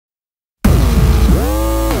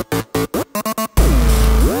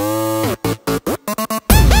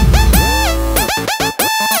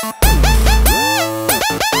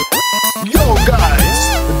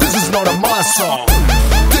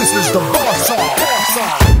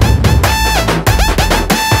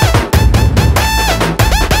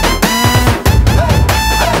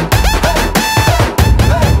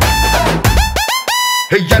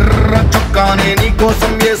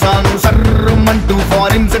చేశాను సర్రమంటూ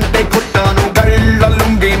ఫారిన్స్ అంటే కొట్టాను కళ్ళ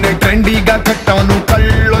లుంగిని ట్రెండీగా కట్టాను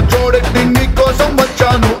కళ్ళ చూడెత్తి నీ కోసం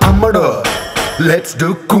వచ్చాను అమ్మడు let's do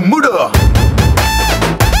కుమ్ముడు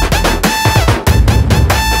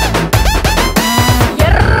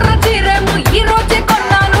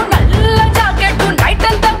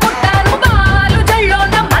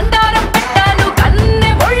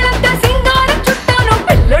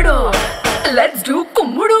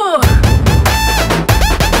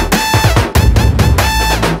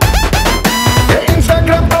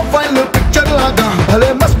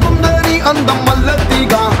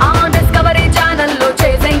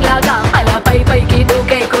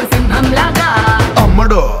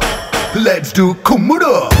Let's do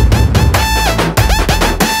kummudu.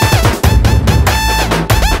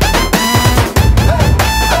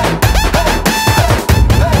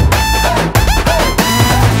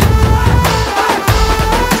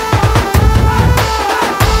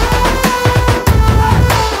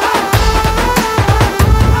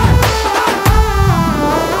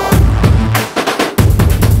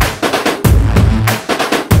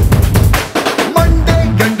 Monday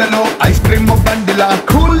gandalo ice cream bandila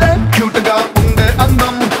cool cute ga unde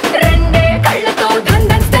andam rende kallato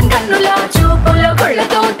dandan kannula choopula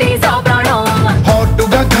kollato teesa pranam hot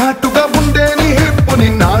ga ghat ga unde ni hip ni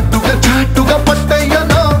naatu ga chaatu ga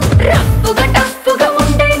pattayana rough ga tough ga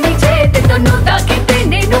unde ni chethito nu takitte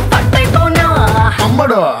nenu pattayona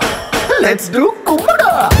ammada let's do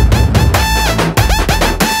kummudu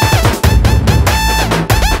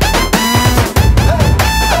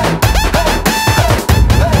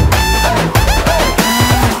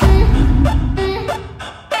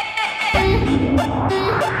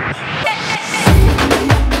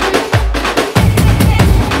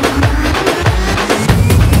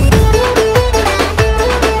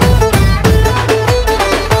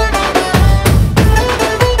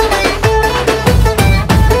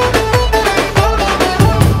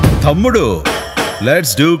తమ్ముడు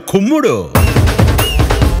let's do కుమ్ముడు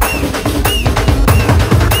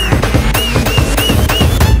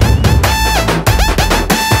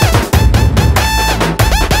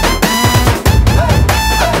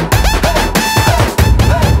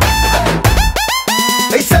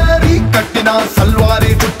sorry కట్టినా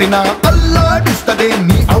సల్వారీ చుట్టినా అల్లాడిస్తదే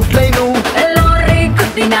నీ outline lorry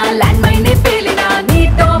కుట్టినా land మైనే పేలినా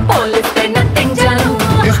నీతో పోలిస్తే nothing Janu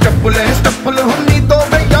స్టెప్పులు నీతో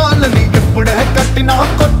వెయ్యాలని ఎప్పుడే కట్టినా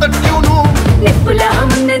కొత్త ట్యూను నిప్పుల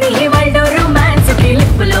ఉన్నది వరల్డ్ రొమాన్స్ కి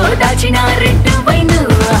లిప్పులో దాచిన రెడ్ వైన్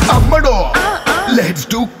అమ్మడు లెట్స్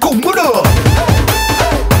డు కుమ్ముడు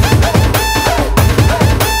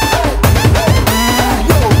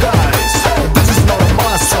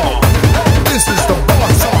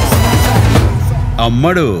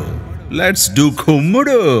అమ్మడు let's do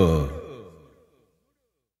కుమ్ముడు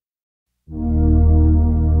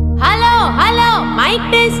hello hello mic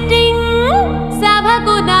testing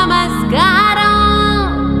సభకు నమస్కారం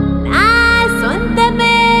నా సొంత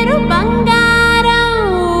పేరు బంగారం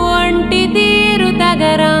ఒంటి తీరు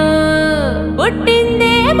తగరం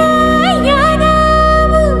పుట్టిందేమో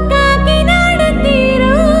యానాము కాకినాడ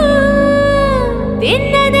తీరు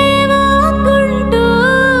తిన్నదేమో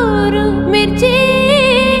గుంటూరు మిర్చి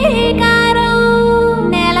కారం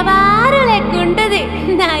నెలవారు లెక్కుంటది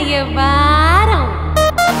నా యవ్వారం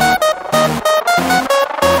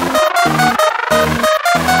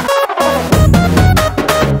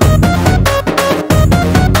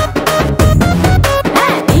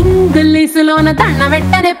ఇంగ్లీషులోన దండ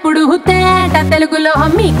పెట్టనెప్పుడు తేట తెలుగులో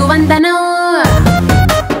మీకు వందనం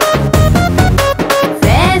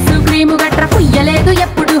ఫేసు క్రీము గట్ర పుయ్యలేదు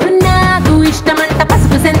ఎప్పుడు నాకు ఇష్టమంట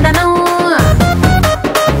పసుపు సెందనం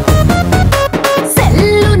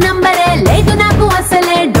సెల్లు నంబరే లేదు నాకు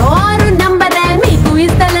అసలే డోరు నంబరే మీకు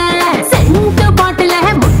ఇస్తలే సెంటు బాటిలే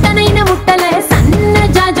ముట్టనైన ముట్టలే సన్న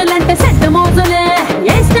జాజులంటే సెట్ మోజులే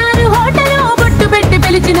ఏ స్టార్ హోటల్ బొట్టు పెట్టి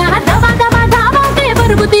పిలిచిన దవా దవా దావాకే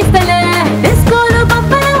బరుగు తీస్తలే డిస్కోలు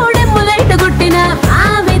పప్పలు డెమ్ము లైట్ గుట్టిన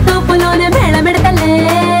ఆమె తోపులోనే మేళమెడతలే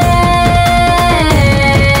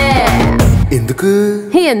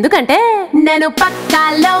ఎందుకంటే నేను పక్కా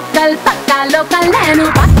లోకల్ నేను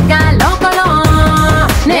పక్కా లోకలో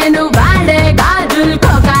నేను వాడే గాజులు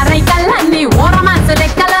కోకారైకల్ అన్ని ఊరమాసు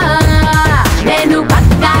లెక్కలో నేను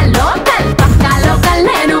పక్కా లోకల్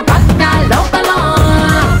నేను పక్కా లోకలో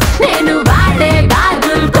నేను వాడే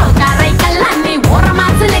గాజులు కోకారైకల్ అన్ని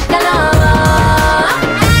ఊరమాసు లెక్కలో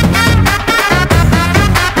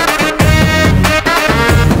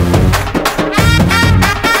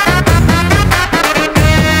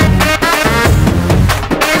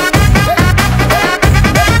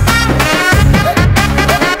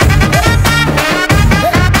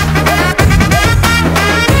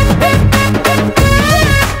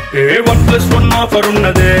 1+1 ఆఫర్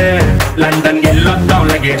ఉన్నదే లండన్ ఎల్లొద్దాం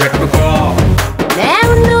లగేజ్ అట్టుకో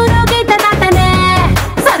దేవుళ్ళూరు గీత దాటనే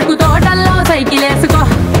సరుకు తోటల్లో సైకిల్ వేసుకో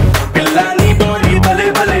పిల్లని బోడి భలే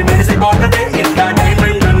భలే మెరిసిపోతదే ఇంకా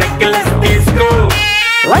డైమండ్ నెక్లెస్ తీసుకో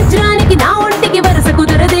వజ్రానికి నా ఒంటికి వరుస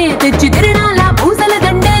కుదరదే తెచ్చి తిరణాల పూసల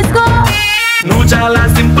దండేసుకో నువ్వు చాలా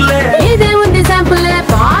సింపులే ఇదే ఉంది శాంపులే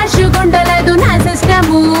పాషు కొండలేదు నా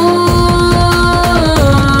సిస్టము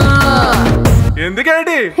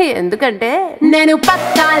ఎందుకంటే నేను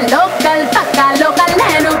పక్కా లోకల్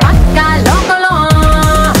నేను పక్కా లోకలో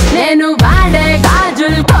నేను వాడే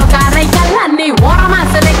గాజులు కోకారైకల్ అన్ని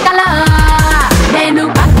ఓరమాస లెక్కల నేను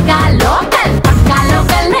పక్కా లోకల్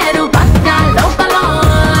నేను పక్కా లోకలో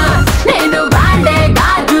నేను వాడే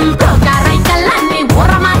గాజులు కోకారైకల్ అన్ని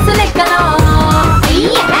ఓరమాస లెక్కలో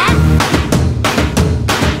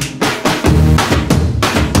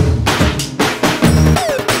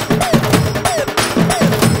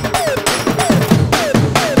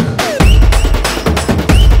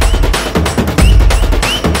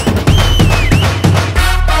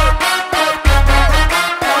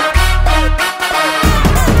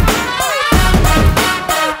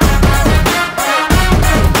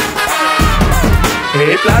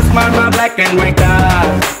plasma black and white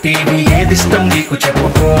TV ఏది ఇష్టం నీకు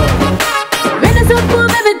చెప్పుకో వెనసొప్పు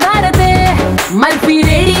విధారతే మల్పి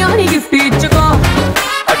రేడియోని గిఫ్ట్ ఇచ్చుకో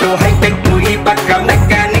అటు హైటెక్ ఈ పక్క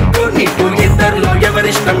మెకానిక్ నీకు ఇద్దరులో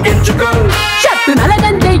ఎవరిష్టం ఎంచుకో షట్టు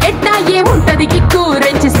నలగంతే ఎట్టా ఏముంటది కిక్కు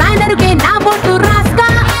రెంచి సాయనరుకే నా బొట్టు రాస్తా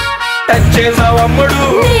టచ్ చేసావు అమ్ముడు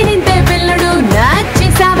నేనింతే పిల్లడు నచ్చి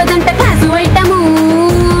సావదంట కాసు ఐటము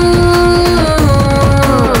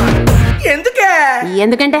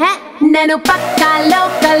ఎందుకంటే నేను పక్కా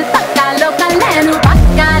లోకల్ నేను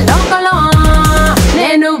పక్కా లోకలో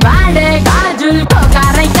నేను వాడే గాజులు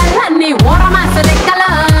కోకారైకల్ అన్ని ఓరమాస లెక్కల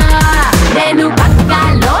నేను పక్కా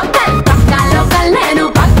లోకల్ నేను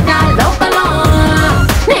పక్కా లోకలో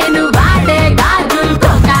నేను వాడే గాజులు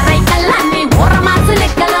కోకారైకల్ అన్ని ఓరమాస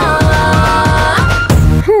లెక్కలో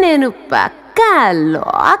నేను పక్కా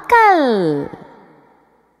local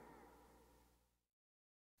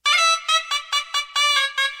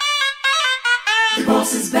The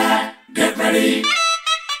boss is back, get ready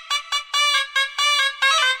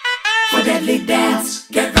for deadly dance,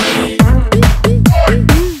 get ready.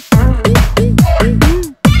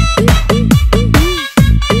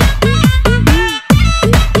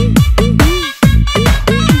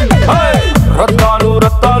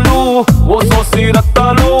 Rattalu ఓ సోసి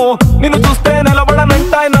రత్తాలు నిన్ను చూస్తే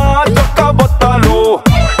నిలబడనంటాయి నా చొక్కా బొత్తాలు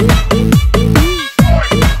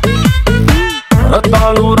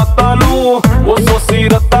రత్తాలు ఓ సోసి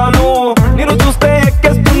రత్తాలు నిన్ను చూస్తే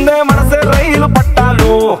ఎక్కేస్తుందే మనసే రైలు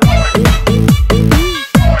పట్టాలు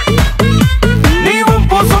నీ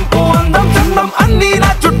వంపు సొంపు అందం చందం అన్నీ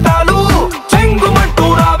నా చుట్టాలు చెంగుమంటూ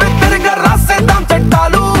రావే తిరిగా రాసేద్దాం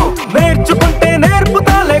చట్టాలు నేర్చుకుంటే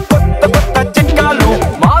నేర్పుతాలే కొత్త కొత్త చిట్కాలు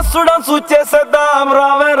మాసు డాన్సు చేసేద్దాం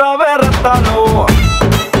రావే రావే రత్తాలు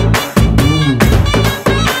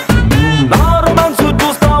నారు డాన్సు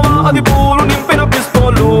చూస్తావా అది పూలు నింపిన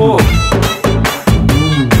పిస్తోలు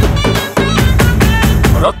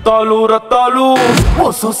రత్తాలు ఓ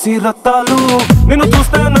సోసి రత్తాలు నిన్ను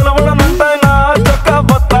చూస్తే నిలబడనంటాయి నా చొక్కా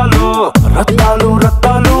బత్తాలు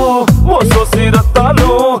రత్తాలు ఓ సోసి రత్తాలు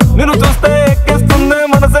నిన్ను చూస్తే ఎక్కేస్తుంది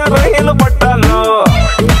మనసే రైలు పట్టాలు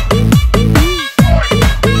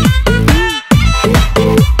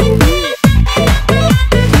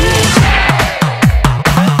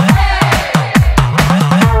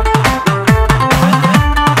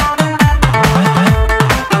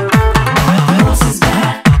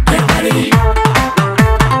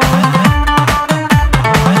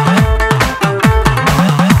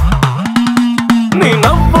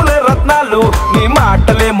నీ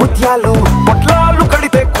మాటలే ముత్యాలు పొట్లాలు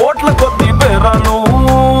కడితే కోట్ల కొద్ది బేరాలు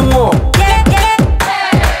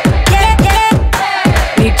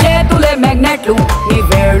నీ చేతులే మ్యాగ్నెట్లు నీ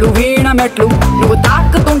వేళ్ళు వీణ మెట్లు నువ్వు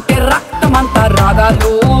తాకుతుంటే రక్తమంతా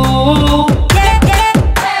రాగాలు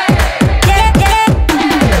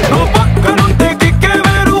నువ్వు పక్కనుంటే కిక్కే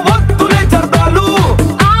వేరు వత్తులే చర్దాలు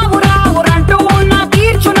ఆవురావురంటూ ఉన్న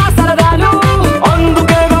తీర్చు నా సరదాలు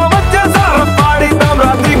అందుకేగా వచ్చేసారు పాడిద్దాం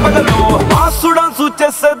రాత్రి పగలు మాసు డాన్సు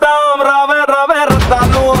చేసేద్దాం రావే రావే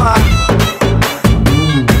రత్తాలు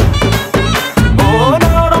ఓ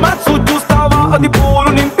నాడు మ్యాచు చూస్తావా అది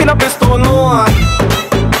పూలు నింపిన పిస్తోలు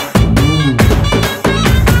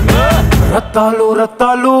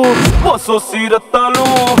రత్తాలు ఓ సోసి రత్తాలు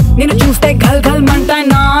నిన్ను చూస్తే గల్ గల్ మంటాయి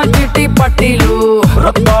నా చిట్టి పట్టీలు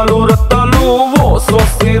రత్తాలు ఓ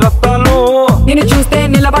సోసి రత్తాలు నిన్ను చూస్తే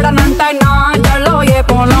నిలబడనంటాయి నా జల్లో ఏ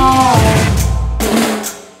పోలం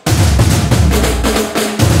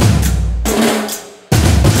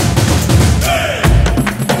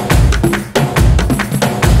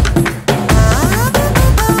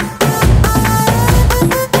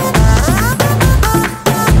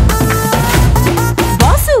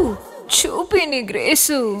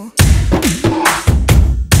grace.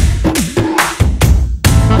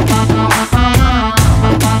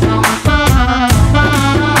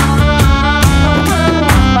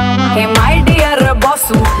 Hey my dear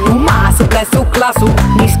boss, నువ్వు మాసు ప్లస్ క్లాసు,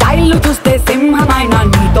 నీ స్టైల్ చూస్తే సింహమైన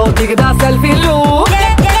నీతో దిగదా సెల్ఫీలు.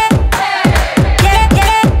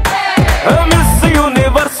 మిస్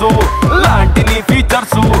యూనివర్సు లాంటి నీ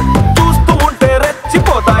ఫీచర్స్ చూస్తూ ఉంటే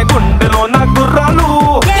రెచ్చిపోతాయి గుండెలో నా గుర్రాలు.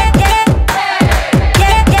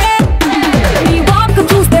 నీ వాక్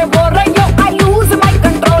చూస్తే బోరయ్యో ఐ లూజ్ మై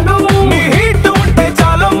కంట్రోల్. నీ హీట్ ఉంటే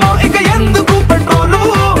చాలమ్మో ఇక ఎందుకు పెట్రోలు.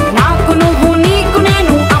 నాకు నువ్వు నీకు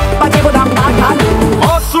నేను అప్ప చెబుదాం పాఠాలు.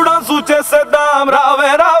 మస్తు డాన్సు చేసేద్దాం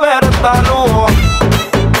రావే రావే రత్తాలు.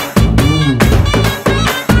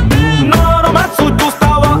 నాను మ్యాథ్స్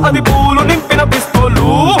చూస్తావా అది పూలు నింపిన పిస్తోలు.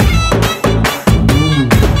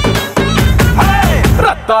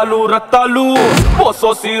 రత్తాలు రత్తాలు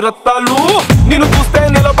పోసోసి రత్తాలు, నిన్ను చూస్తే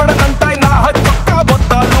నిలబడనంటాయి నా చొక్కా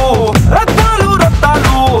బొత్తాలు. రత్తాలు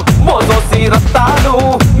రత్తాలు మోసోసి రత్తాలు,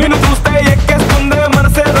 నిన్ను చూస్తే ఎక్కేస్తుందే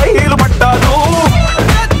మనసే రైలు పట్టాలు.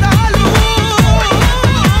 రత్తాలు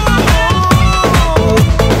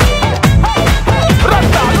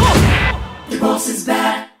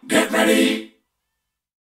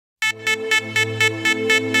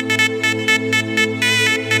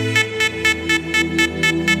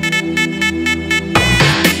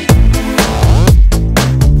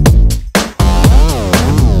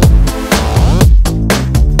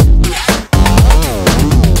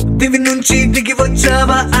దివి నుంచి దిగి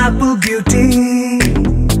వచ్చావా యాపిల్ బ్యూటీ,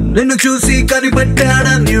 నిన్ను చూసి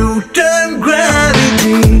కనిపెట్టాడా న్యూటన్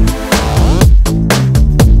గ్రావిటీ.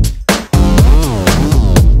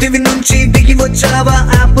 దివి నుంచి దిగి వచ్చావా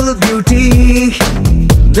యాపిల్ బ్యూటీ,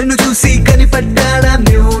 నిన్ను చూసి కనిపెట్టాడా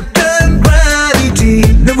న్యూటన్ గ్రావిటీ.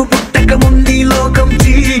 నువ్వు పుట్టక ముందు లోకం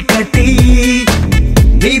చీకటి,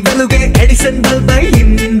 నీ వెలుగే ఎడిసన్ బల్బ్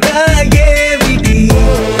అయిందా ఏమిటి.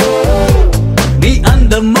 నీ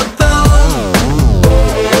అందం మొత్తం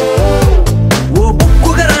ఓ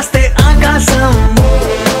బుక్కుగా రాస్తే ఆకాశం,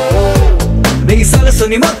 నీ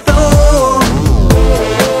సరస్సుని మొత్తం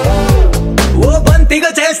ఓ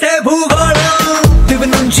బంతిగా చేస్తే భూగోళం. దివి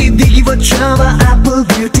నుంచి దిగి వచ్చావా యాపిల్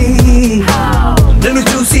బ్యూటీ, నన్ను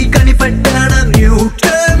చూసి కనిపెట్టాడా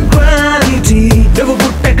న్యూటన్ గ్రావిటీ. నువ్వు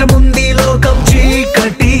పుట్టక ముందు లోకం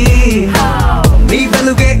చీకటి, నీ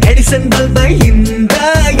వెలుగే ఎడిసన్ బల్బ్ అయిందా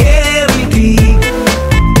ఏమిటి.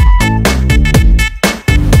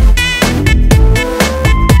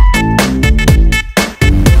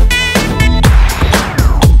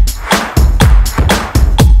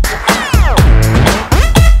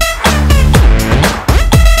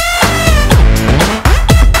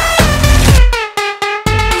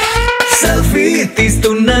 సెల్ఫీ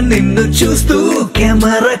తీస్తున్నా నిన్ను చూస్తూ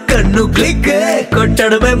కెమెరా కన్ను క్లిక్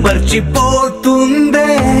కొట్టడమే మర్చిపోతుందే.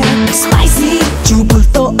 స్పైసీ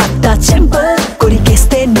చూపులతో అట్టా చెంపల్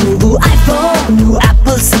కొరికేస్తే నువ్వు ఐఫోన్, నువ్వు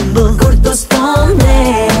యాపిల్ సింబల్ గుర్తొస్తోంది.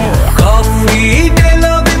 కాఫీ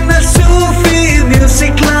డేలో విన్న సూఫీ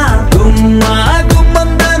మ్యూజిక్ లా గుమ్మా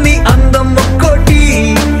గుమ్మందాని అందం ఒక్కోటి.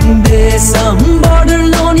 దేశం బోర్డర్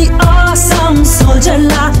లోని ఆసం సోల్జర్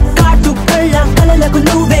లా కాటు కళ్ళ కలలకు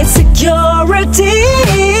నువ్వే సెక్యూరిటీ.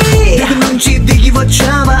 దిగు నుంచి దిగి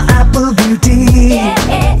వచ్చావా యాపిల్ బ్యూటీ,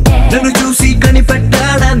 నన్ను చూసి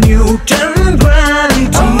కనిపెట్టాడా న్యూటన్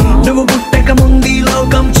గ్రావిటీ. నువ్వు పుట్టక ముందు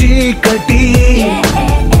లోకం చీకటి,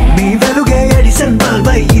 నీ వెలుగే ఎడిసన్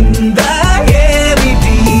బల్బ్ అయిందా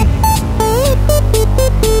ఏమిటి.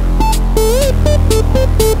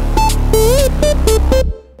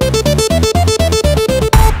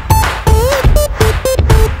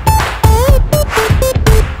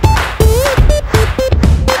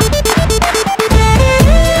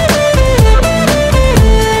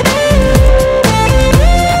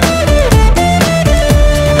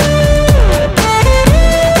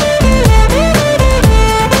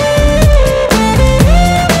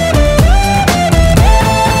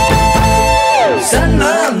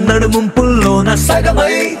 నడుముంపుల్లోన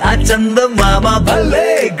సగమై ఆ చందమామ భలే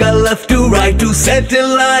left to right to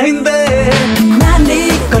settle అయిందే. నాని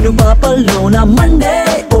కనుపాపల్లోన మండే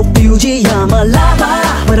ఓ బ్యూజియామ లాభా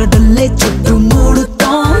వరదల్లే చుట్టూ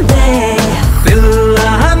మూడుతోందే. పిల్ల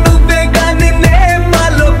నువ్వే గాని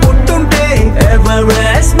నేమాలో పుట్టుంటే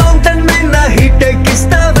ఎవరెస్ట్ మౌంటైన్ మీద హిట్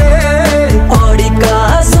ఎక్కిస్తావే. ఓడిగా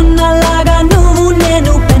సున్నలాగా నువ్వు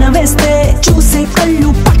నేను పెనవేస్తే చూసే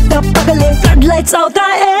కళ్ళు పట్ట పగలే ఫ్లడ్ లైట్స్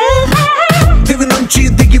అవుతాయే. దిగు నుంచి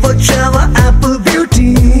దిగి వచ్చావా యాపిల్ బ్యూటీ,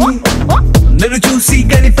 నన్ను చూసి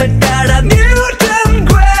కనిపెట్టాడా న్యూటన్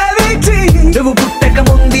గ్రావిటీ. నువ్వు పుట్టక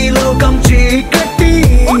ముందు లోకం చీకటి,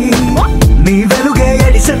 నీ వెలుగే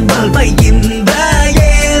ఎడిసన్ బల్బ్ అయిందా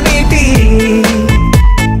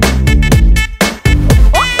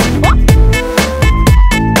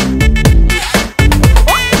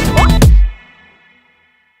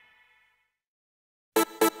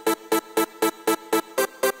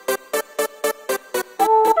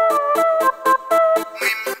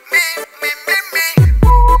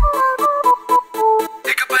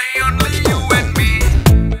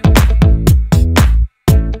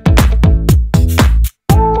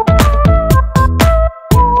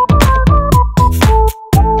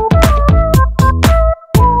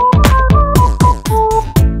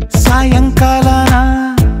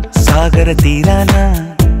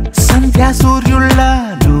సంధ్యా సూర్యుళ్ళ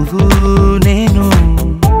నువ్వు నేను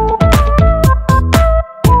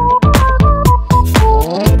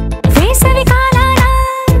వేసవి కాలాన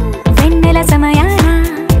వెన్నెల సమయాన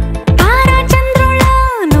తారా చంద్రుళ్ళ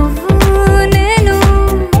నువ్వు నేను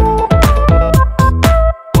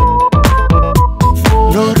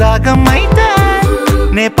నువ్వు రాగం అయితే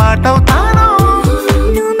నే పాటవుతాను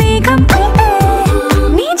నువ్వు మేఘం అయితే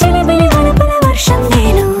నీ చిలిపిలి వలపుల వర్షం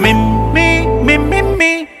నేను మిమ్మి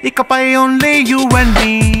మిమ్మి ఇకపై ఓన్లీ యు అండ్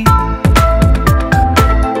మీ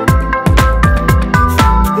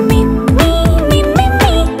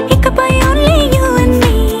ఇకపై ఓన్లీ యు అండ్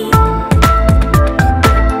మీ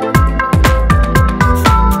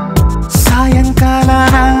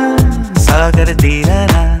సాయంకాలాన సాగర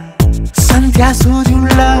తీరాన సంధ్యా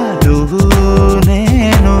సూర్యుళ్ళ నువ్వు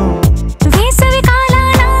నేను వేసవి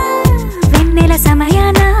కాలాన వెన్నెల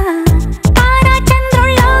సమయాన తారా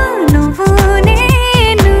చంద్రుళ్ళ నువ్వు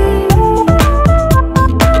నేను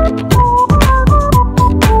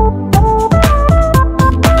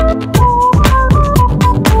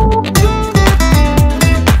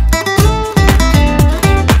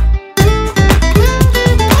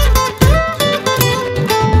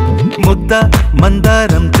ముద్ద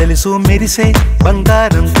మందారం తెలుసు మెరిసే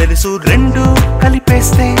బంగారం తెలుసు రెండు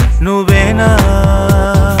కలిపేస్తే నువ్వేనా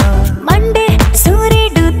మండే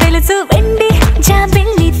సూర్యుడు తెలుసు వెండి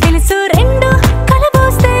జాబిల్లి తెలుసు రెండు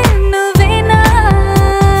కలబోస్తే నువ్వేనా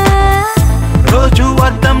రోజు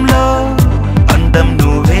అద్దంలో అందం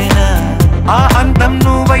నువ్వేనా ఆ అందం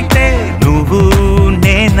నువ్వైతే నువ్వు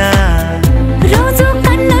నేనా రోజు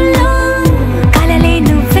కన్నుల్లో కలలే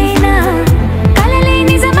నువ్వేనా కలలే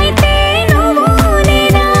నిజమైతే నువ్వు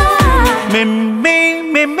నేనా మిమ్మి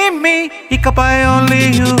మిమ్మి ఇకపై ఓన్లీ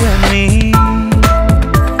యు అండ్ మీ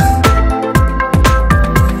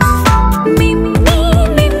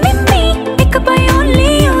మిమ్మి ఇకపై ఓన్లీ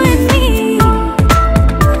యు అండ్ మీ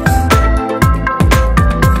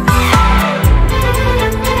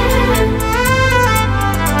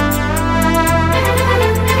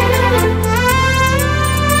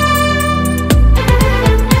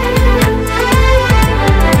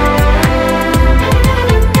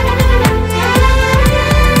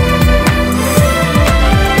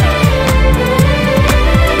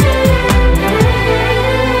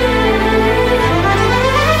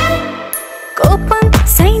కోపం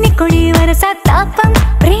సైనికుడి వరస తాపం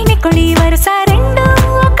ప్రేమికుడి వరస రెండు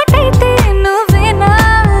ఒకటైతే నువ్వేనా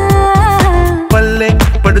పల్లె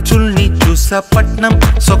పడుచుల్ని చూసా పట్నం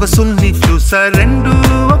సొగసుల్ని చూసా రెండు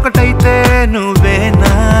ఒకటైతే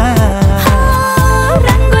నువ్వేనా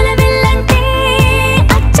రంగుల విల్లంటే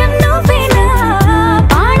అచ్చం నువ్వేనా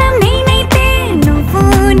బాణం నేనైతే నువ్వు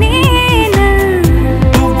నేనా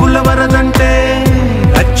పువ్వుల వరదంటే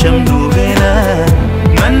అచ్చం నువ్వేనా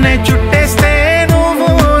నన్నే చుట్టేస్తే నువ్వు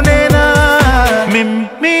నేనా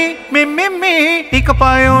మిమ్మి మిమ్మి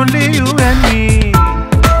ఇకపై ఓన్లీ యు అండ్ మీ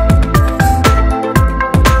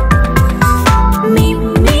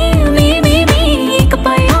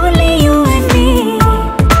ఇకపై only you and me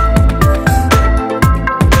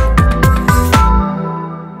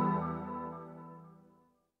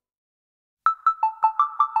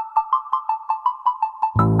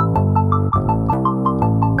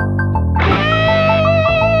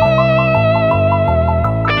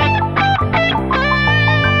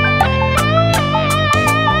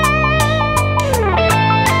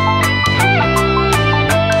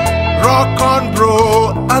rock on bro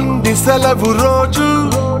అంది సెలవు రోజు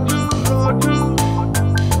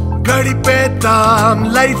గడిపేద్దాం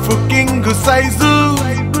లైఫ్ కింగ్ సైజు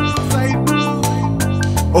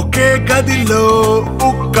ఒకే గదిలో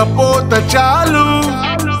ఉక్కపోత చాలు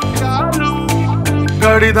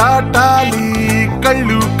గడి దాటాలి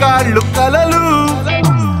కళ్ళు కాళ్ళు కలలు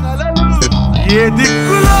ఏ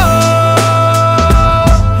దిక్కులో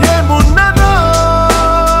ఏమున్నదో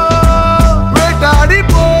వేటాడి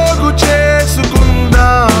పోగు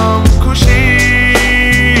చేసుకుందాం ఖుషి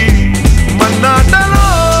మన్నాటలో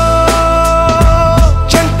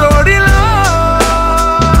చెంటోడిలో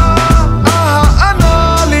ఆహా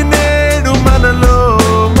అనాలి నేడు మనలో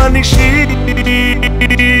మనిషి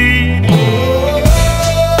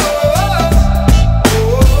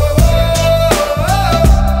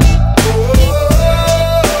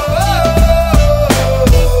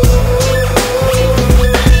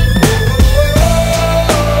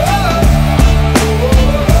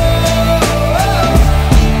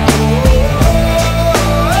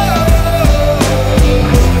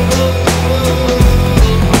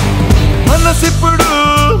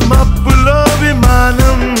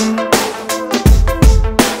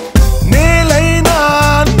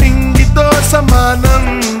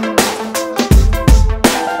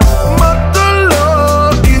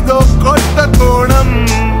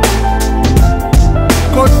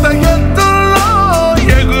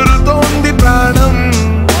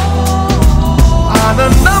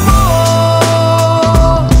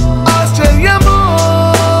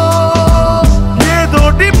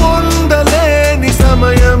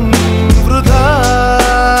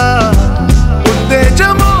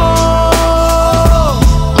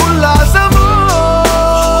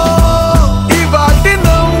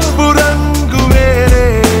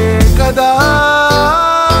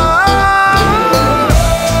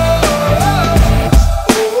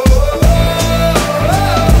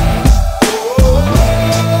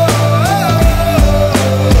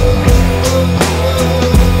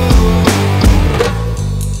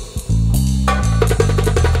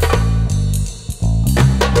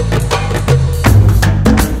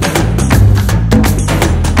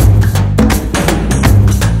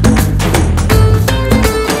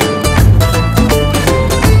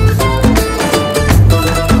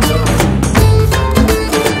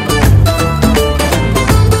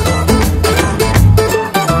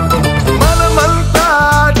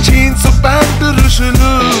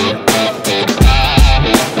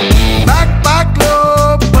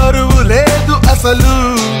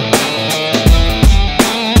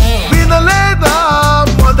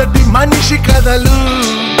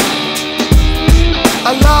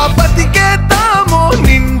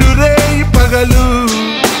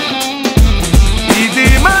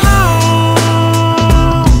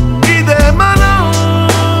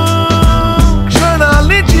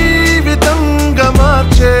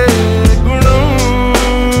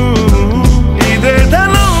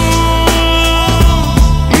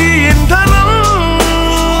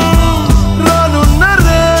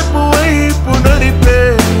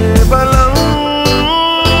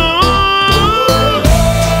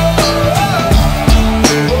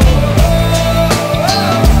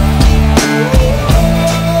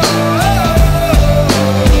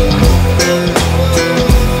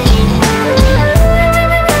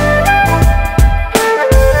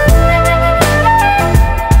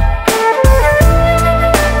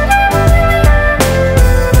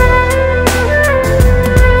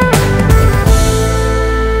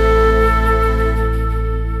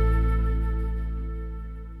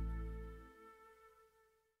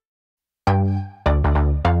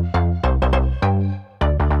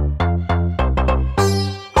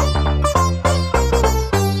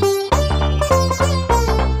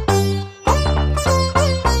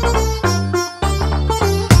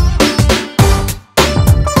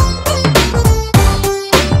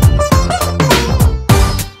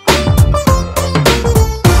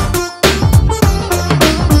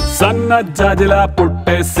సన్న జాజిలా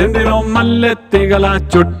పుట్టేసిందిరో మల్లె తీగల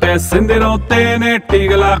చుట్టేసిందిరో తేనె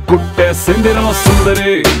తీగల కుట్టేసిందిరో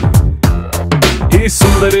సుందరి ఈ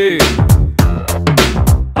సుందరి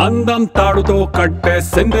అందం తాడుతో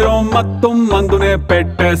కట్టేసిందిరో మత్తం మందునే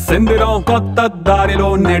పెట్టేసిందిరో కొత్త దారిలో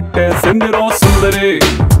నెట్టేసిందిరో సుందరి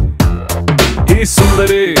ఈ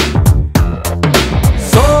సుందరి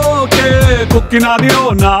సోకే కుక్కినాదిరో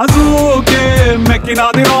నాజూకే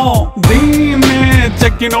మెక్కినాదిరో దీన్నే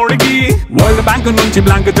చెక్కినోడికి వరల్డ్ బ్యాంక్ నుంచి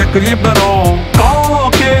బ్లాంక్ చెక్ ఇవ్వను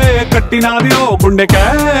కాకే కట్టినాదిరో గుండె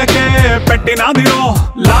కేకే పెట్టినాదిరో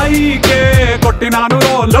లైకే కొట్టినాను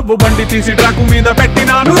లవ్వు బండి తీసి ట్రాకు మీద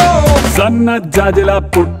పెట్టినాను సన్న జాజిలా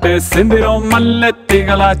పుట్టేసిందిరో మల్లె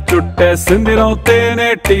తీగల చుట్టేసిందిరో తేనె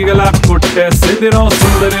తీగల కుట్టేసిందిరో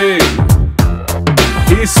సుందరి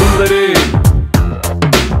ఈ సుందరి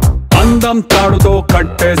అందం తాడుతో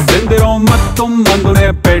కట్టేసిందిరో మొత్తం మందునే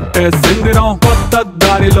పెట్టేసిందిరో కొత్త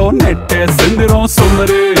దారిలో నెట్టేసిందిరో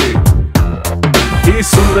సుందరి ఈ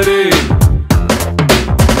సుందరి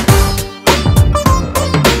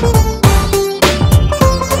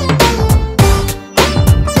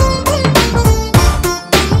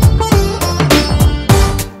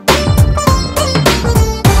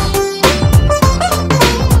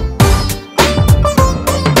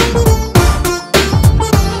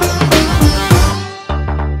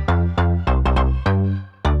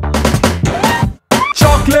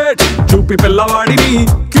చూపి పిల్లవాడిని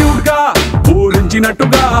క్యూట్ గా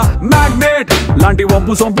ఊరించినట్టుగా మ్యాగ్నెట్ లాంటి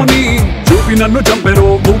వంపు సొంపుని చూపి నన్ను చంపెరో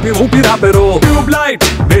ఊపి ఊపి రాపెరో ట్యూబ్ లైట్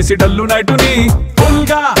వేసి డల్లు నైటుని ఫుల్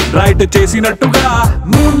గా రైట్ చేసినట్టుగా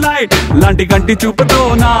మూన్ లైట్ లాంటి కంటి చూపుతో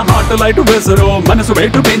నా హార్ట్ లైట్ వేసరో మనసు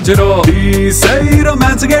వెయిట్ పెంచరో ఈ సై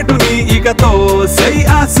రొమాన్స్ గేటుని ఇకతో సై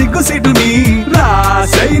ఆ సిగ్గు సీటుని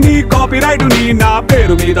రాసై నీ కాపీ రైటుని నా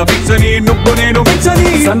పేరు మీద ఫిక్స్ అని నువ్వు నేను ఫిక్స్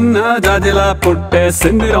అని సన్న జాజిలా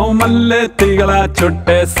పుట్టేసిందిరో మల్లె తీగల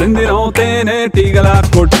చుట్టేసిందిరో తేనె తీగల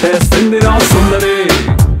కొట్టేసిందిరో సుందరి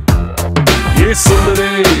ఈ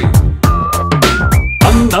సుందరి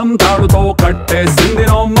అందం తాడుతో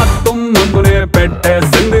కట్టేసిందిరో మొత్తం ముందునే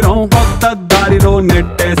పెట్టేసిందిరో కొత్త దారిలో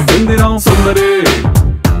నెట్టేసిందిరో సుందరి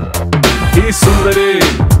ఈ సుందరి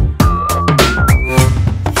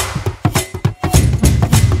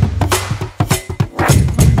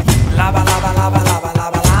lava lava lava lava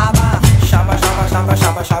lava lava shaba shaba shaba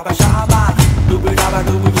shaba shaba shaba dubu daba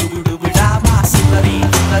dubu dubu dubu daba sundari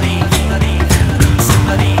sundari sundari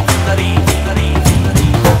sundari sundari sundari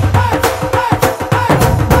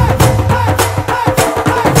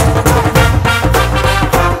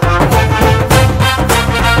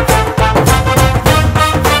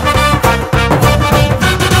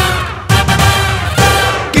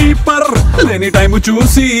లేని టైము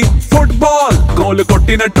చూసి ఫుట్బాల్ గోల్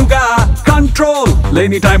కొట్టినట్టుగా కంట్రోల్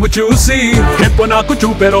లేని టైము చూసి హిప్ నాకు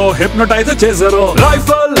చూపెరో హిప్నోటైజ్ చేసారో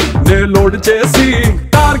rifle నే load చేసి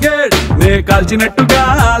target నే కాల్చినట్టుగా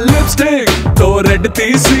lipstick తో రెడ్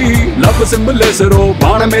తీసి లవ్ సింబల్ వేసరో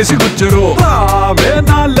బాణమేసి గుచ్చరో రావే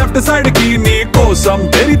నా లెఫ్ట్ సైడ్ కి నీ కోసం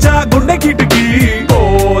తెరిచా గుండె కిటికి ఓ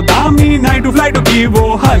దామి నైట్ ఫ్లైట్ కి ఓ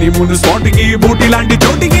హనీమూన్ స్పాట్ కి బూటీ లాంటి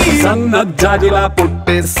చోటికి సన్న జాజిలా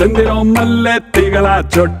పుట్టేసిందిరో మల్లె తీగల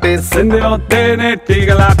చుట్టేసిందిరో తేనె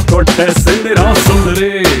తీగల కొట్టేసిందిరో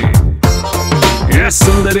సుందరి ఏ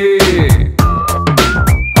సుందరి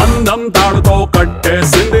అందం తాడుతో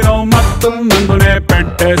కట్టేసిందిరో మొత్తం ముందునే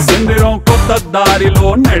పెట్టేసిందిరో కొత్త దారిలో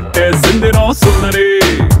నెట్టేసిందిరో సుందరి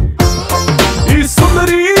ఈ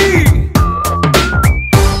సుందరి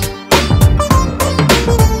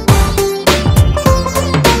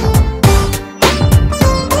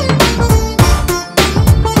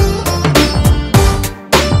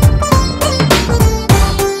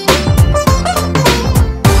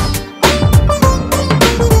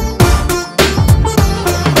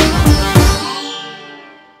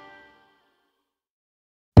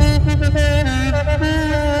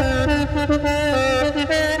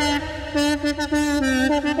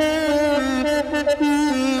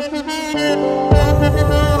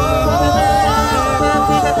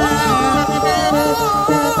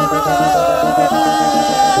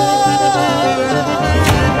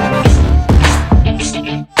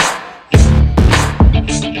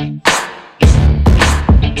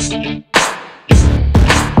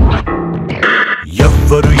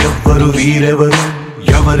వీరెవరు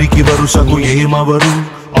ఎవరికి వరుసకు ఏమవరు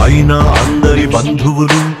అయినా అందరి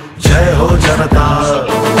బంధువులు జయ హో జనతా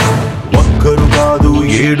ఒక్కరు కాదు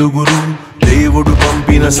ఏడుగురు దేవుడు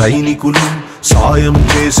పంపిన సైనికులు సాయం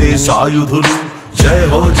చేసే సాయుధులు జయ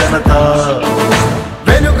హో జనతా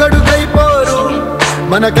వెనుకడుకైపోరు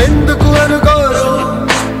మనకెందుకు అనుకోరు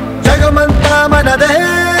జగమంతా మనదే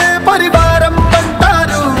పరివారం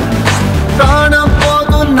అంటారు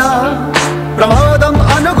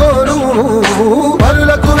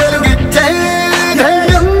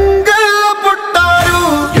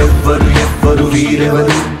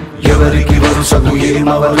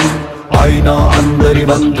అందరి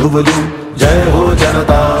బంధువులు జయ హో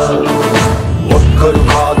జనతా. ఒక్కరు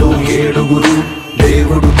కాదు ఏడుగురు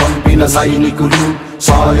దేవుడు పంపిన సైనికులు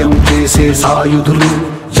సాయం చేసే సాయుధులు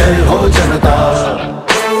జయ హో జనతా.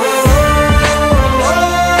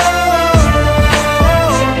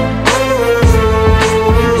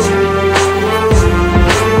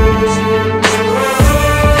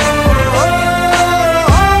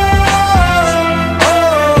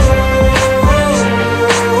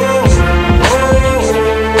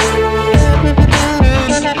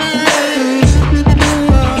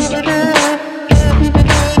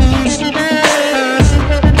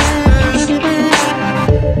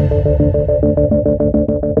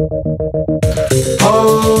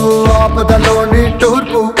 ఆపదలోని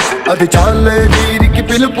తూర్పు అది చాలే వీరికి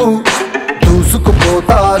పిలుపు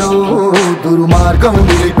దూసుకుపోతారు దుర్మార్గం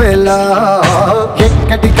నిలిపేలా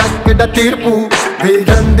ఎక్కడికక్కడ తీర్పు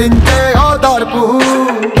వీరందించే ఓదార్పు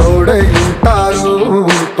తోడై ఉంటారు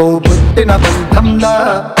తోబుట్టిన బంధంలా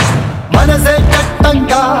మనసే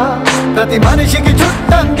చట్టంగా ప్రతి మనిషికి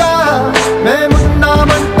చుట్టంగా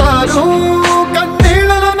మేమున్నామంటారు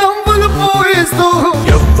కన్నీళ్ళలో నవ్వులు పూయిస్తూ.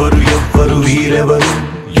 ఎవ్వరు వీరెవరు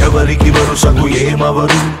ఎవరికి వరుసకు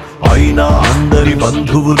ఏమవరు అయినా అందరి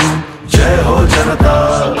బంధువులు జయ హో జనతా.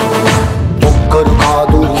 ఒక్కరు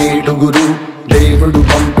కాదు ఏడుగురు దేవుడు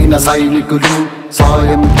పంపిన సైనికులు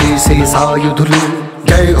సాయం చేసే సాయుధులు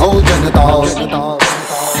జయ హో జనతా.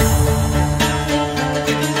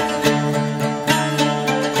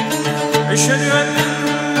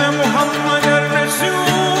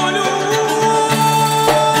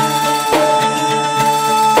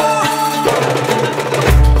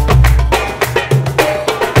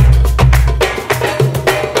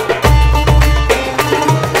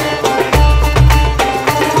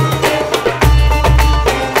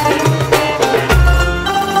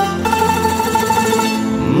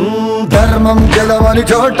 ధర్మం గెలవని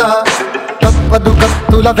చోట తప్పదు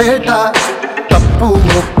కత్తుల వేట తప్పు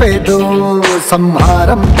ఒప్పేదో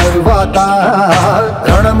సంహారం తరువాత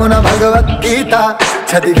రణమున భగవద్గీత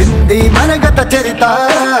చదివింది మనగత చరిత.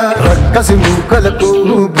 రక్కసి మూకలకు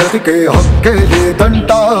బ్రతికే హక్కే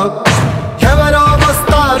లేదంట. ఎవరో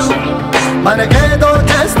వస్తారు మనకేదో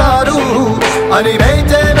చేస్తారు అని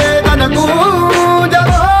వేచే వేదనకు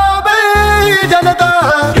జవాబే జనతా.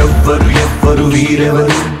 ఎవ్వరు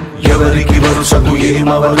వీరెవరు ఎవరికి వరుసకు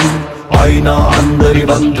ఏమవరు అయినా అందరి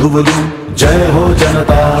బంధువులు జయ హో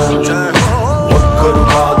జనతా. ఒక్కరు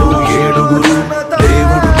కాదు ఏడుగురు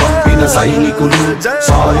దేవుడు పంపిన సైనికులు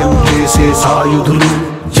సాయం చేసే సాయుధులు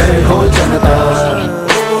జయ హో జనతా.